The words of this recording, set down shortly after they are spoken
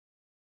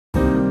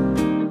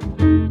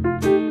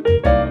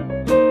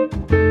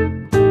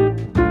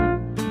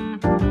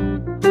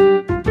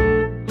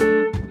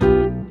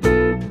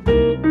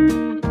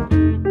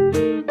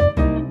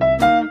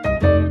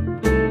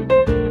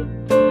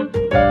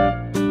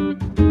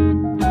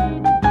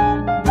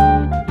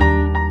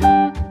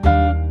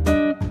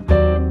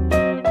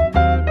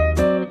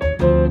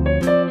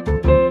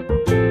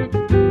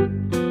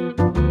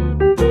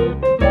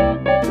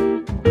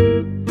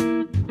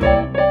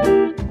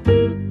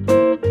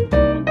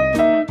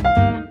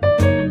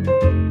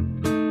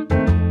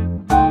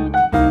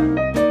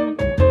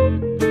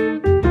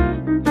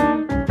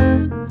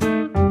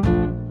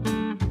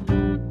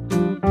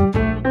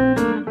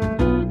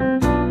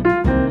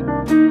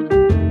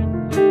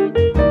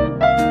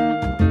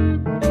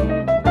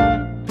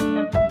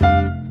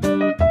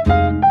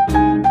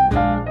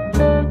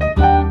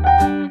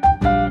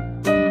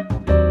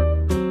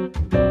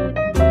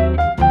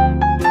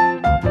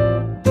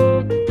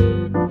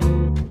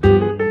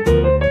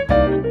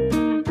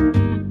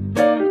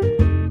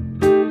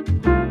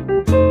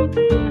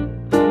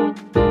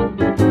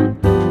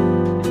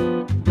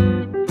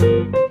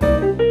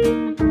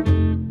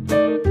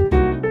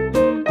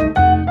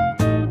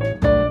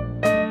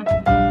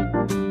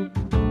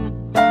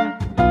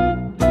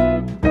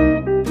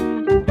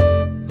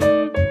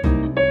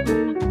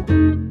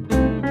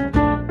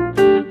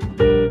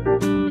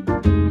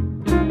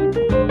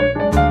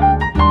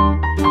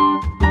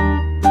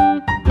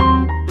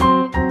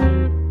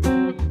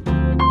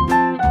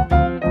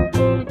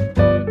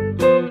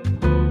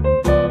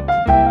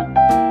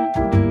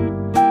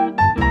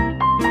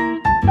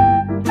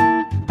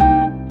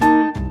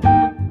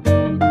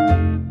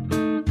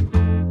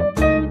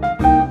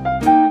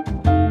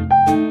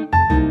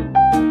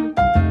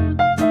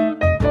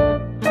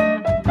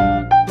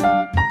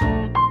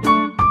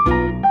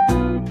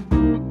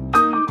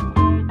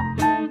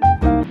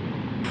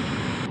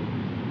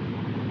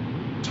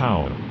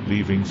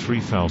receiving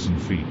 3,000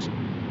 feet.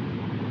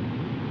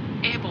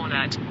 Airborne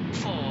at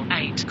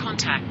 48.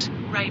 Contact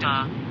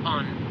radar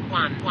on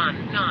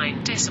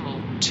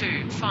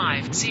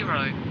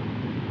 119.250.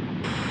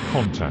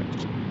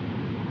 Contact.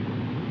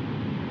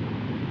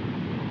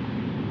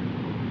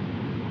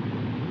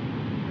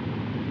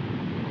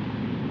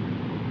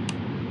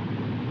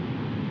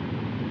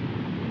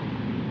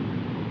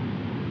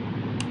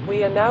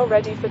 We are now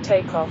ready for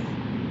takeoff.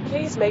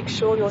 Please make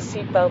sure your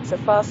seat belts are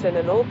fastened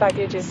and all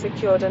baggage is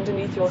secured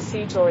underneath your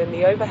seat or in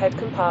the overhead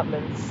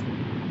compartments.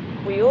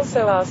 We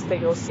also ask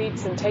that your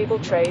seats and table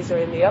trays are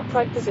in the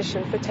upright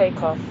position for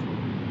takeoff.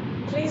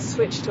 Please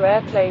switch to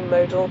airplane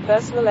mode all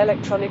personal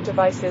electronic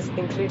devices,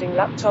 including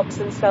laptops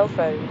and cell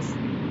phones.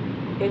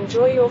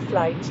 Enjoy your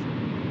flight.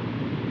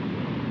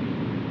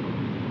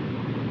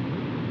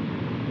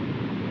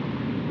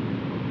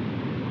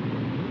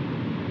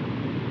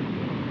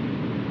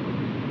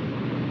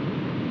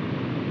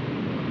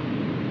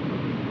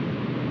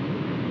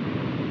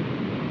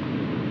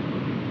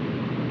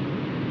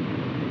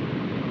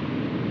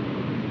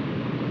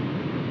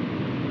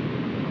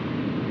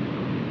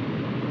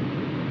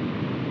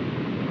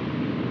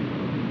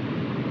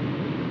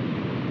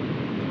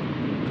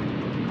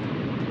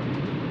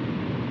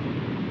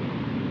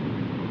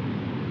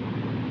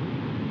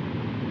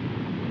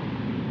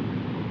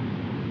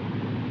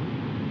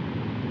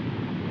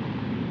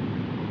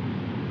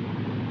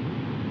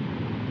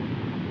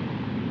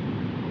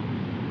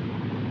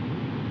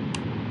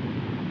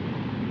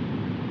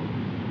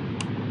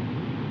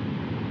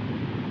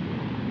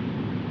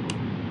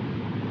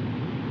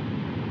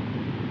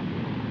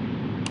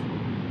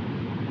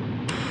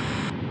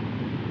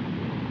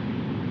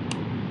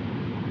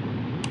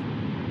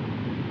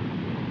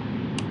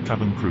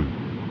 Cabin crew.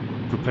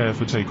 Prepare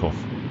for takeoff.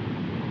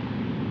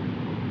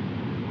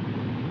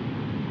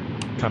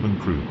 Cabin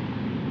crew.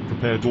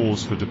 Prepare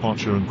doors for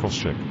departure and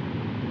cross-check.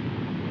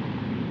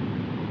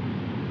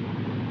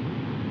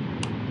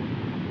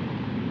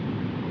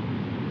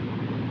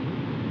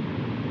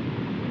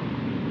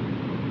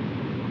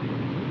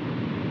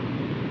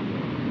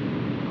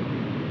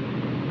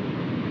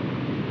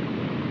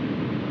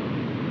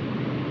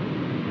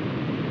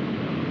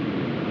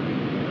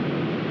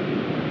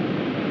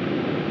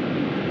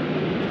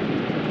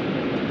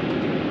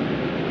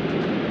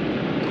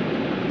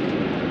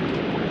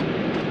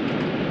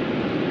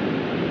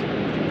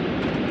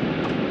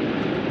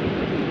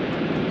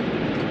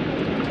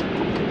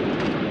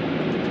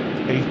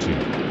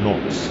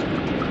 Knots.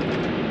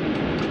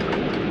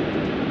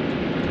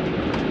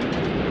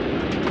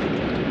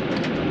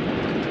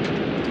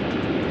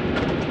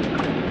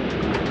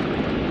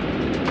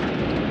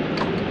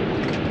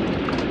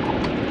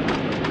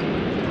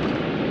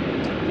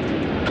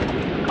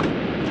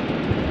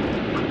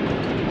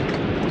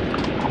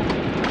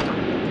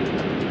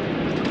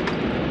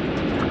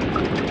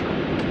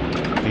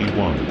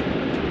 V1.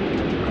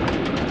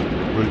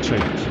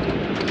 Rotate.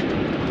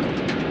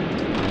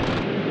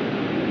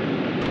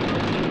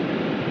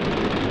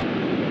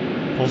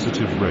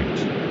 Positive rate.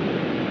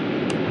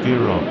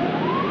 Gear up.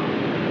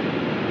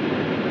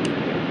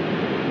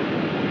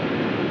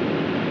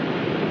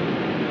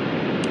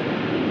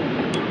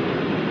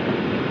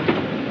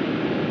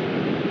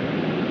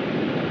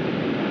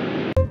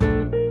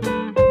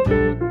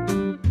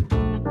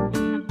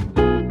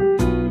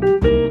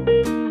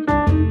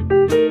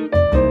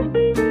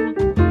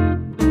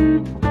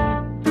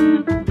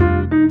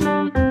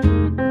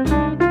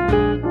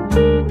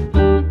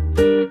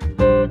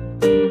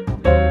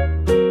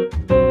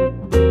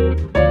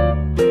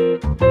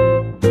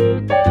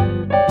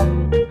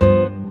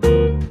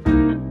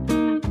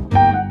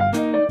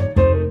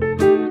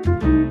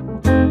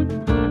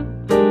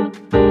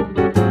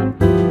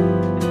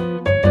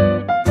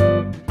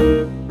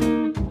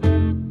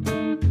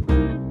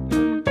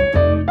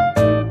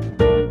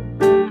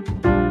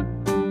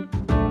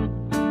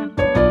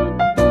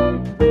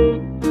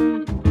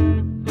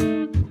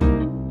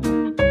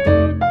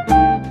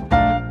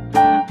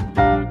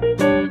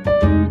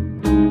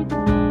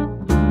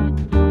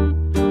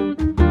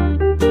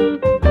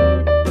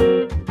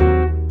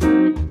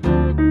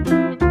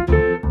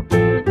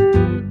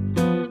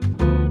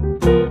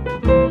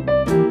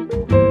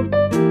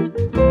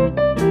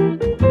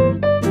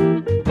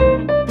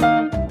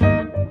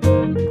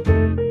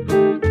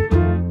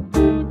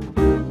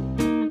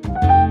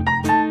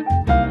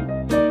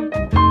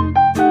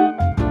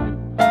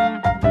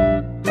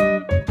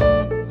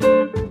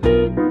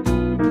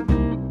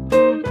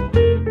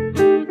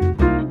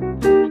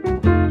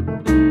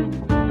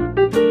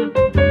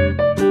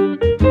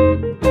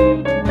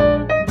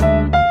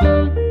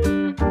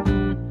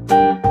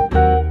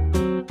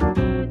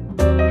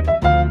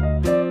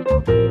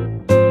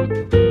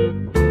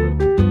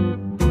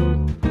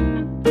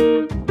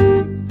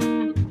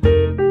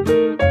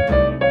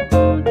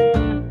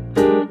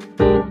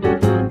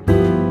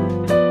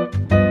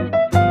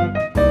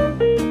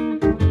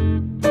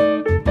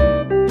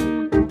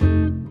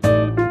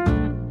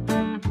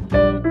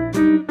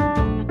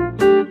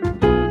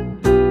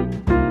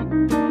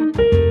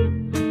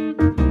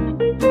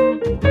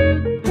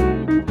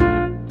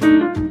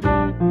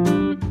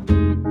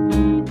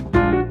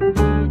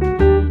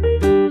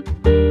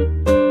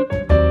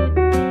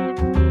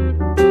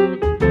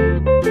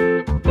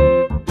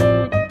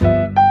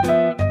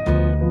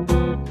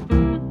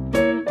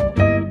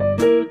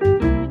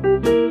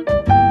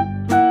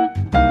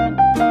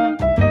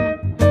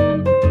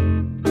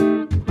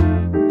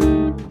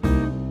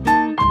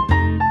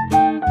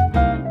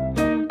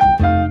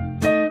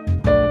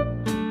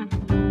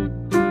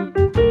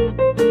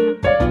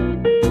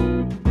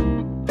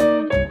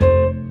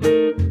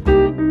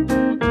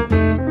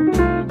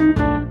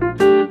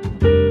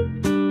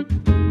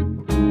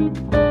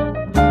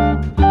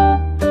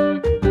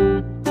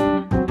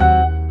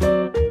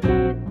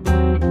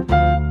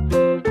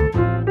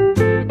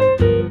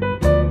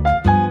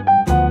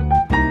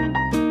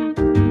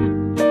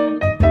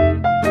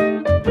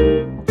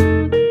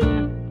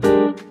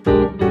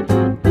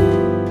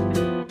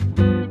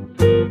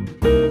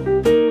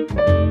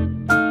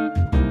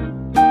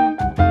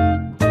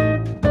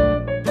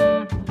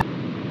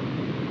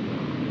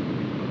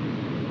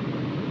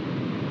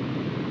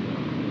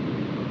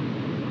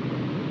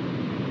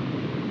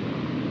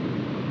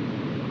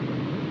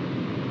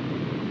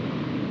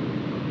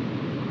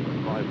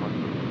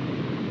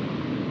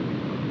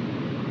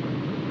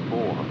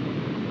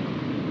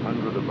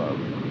 200 above,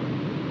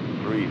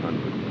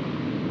 300,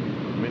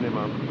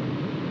 minimum,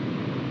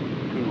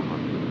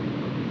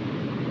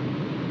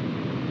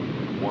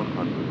 200,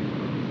 100,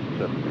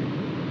 70,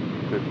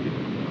 50,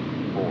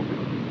 40,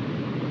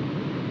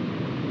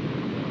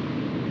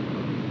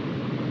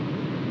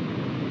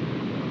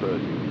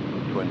 30,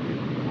 20,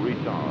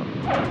 retard,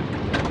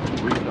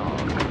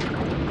 retard.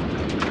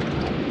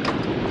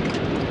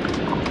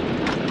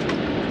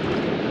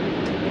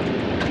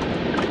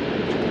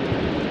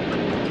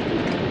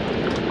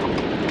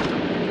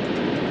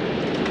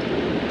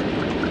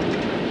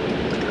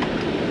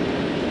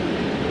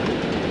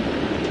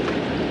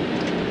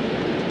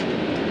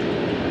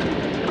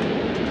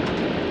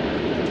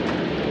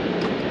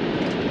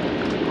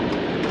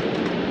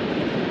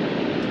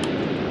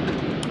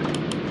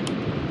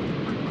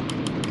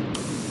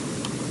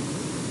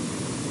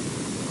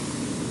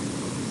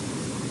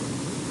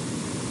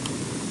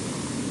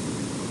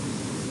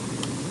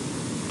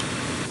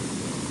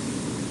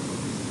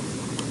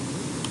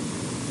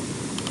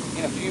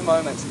 In a few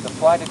moments, the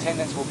flight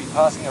attendants will be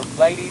passing.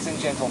 Ladies and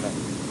gentlemen,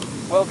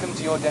 welcome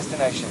to your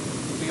destination.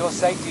 For your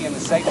safety and the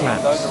safety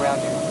of those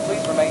around you,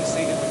 please remain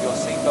seated with your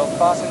seatbelt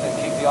fastened and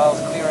keep the aisles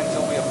clear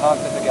until we are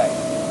parked at the gate.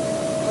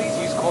 Please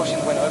use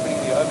caution when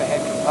opening the overhead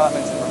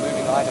compartments and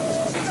removing items,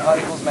 since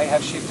articles may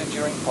have shifted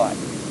during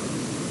flight.